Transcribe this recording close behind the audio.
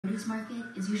produce market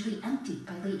is usually empty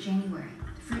by late January,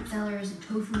 the fruit sellers and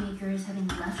tofu makers having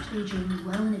left Beijing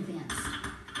well in advance.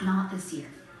 Not this year.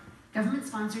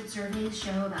 Government-sponsored surveys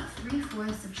show about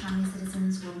 3/4 of Chinese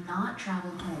citizens will not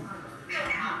travel home.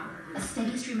 A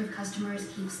steady stream of customers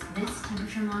keeps this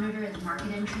temperature monitor at the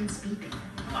market entrance beeping.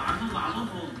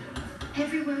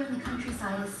 Everywhere in the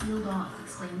countryside is sealed off,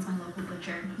 explains my local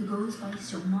butcher, who goes by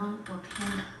Xiongma or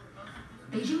Panda.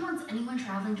 Beijing wants anyone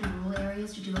traveling to rural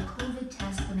areas to do a COVID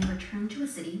test when they return to a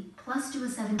city, plus do a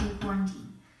 7-day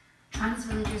quarantine. China's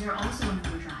villagers are also on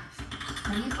overdrive.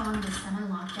 Many have gone into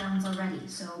semi-lockdowns already,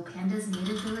 so Panda's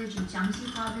native village in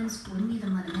Jiangxi province wouldn't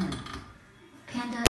even let him in. Panda